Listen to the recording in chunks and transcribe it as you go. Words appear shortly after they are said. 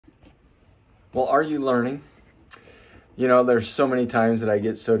Well, are you learning? You know, there's so many times that I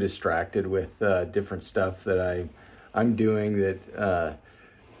get so distracted with different stuff that I'm doing that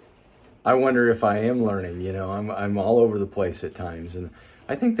I wonder if I am learning. You know, I'm all over the place at times, and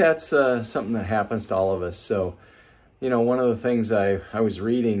I think that's something that happens to all of us. So, you know, one of the things I was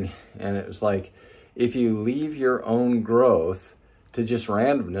reading, and it was like, if you leave your own growth to just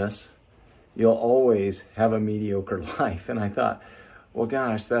randomness, you'll always have a mediocre life. And I thought, well,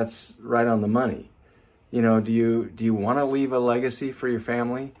 gosh, that's right on the money. You know, do you want to leave a legacy for your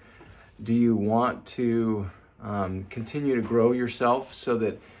family? Do you want to continue to grow yourself so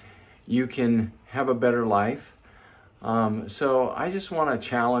that you can have a better life? So I just want to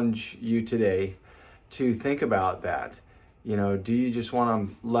challenge you today to think about that. You know, do you just want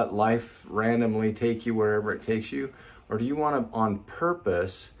to let life randomly take you wherever it takes you? Or do you want to, on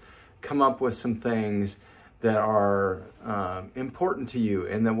purpose, come up with some things that are important to you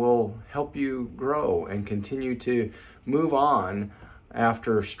and that will help you grow and continue to move on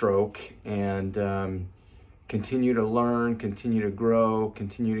after stroke and continue to learn, continue to grow,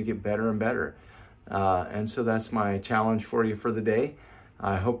 continue to get better and better. And so that's my challenge for you for the day.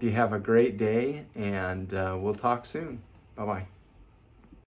 I hope you have a great day, and we'll talk soon. Bye-bye.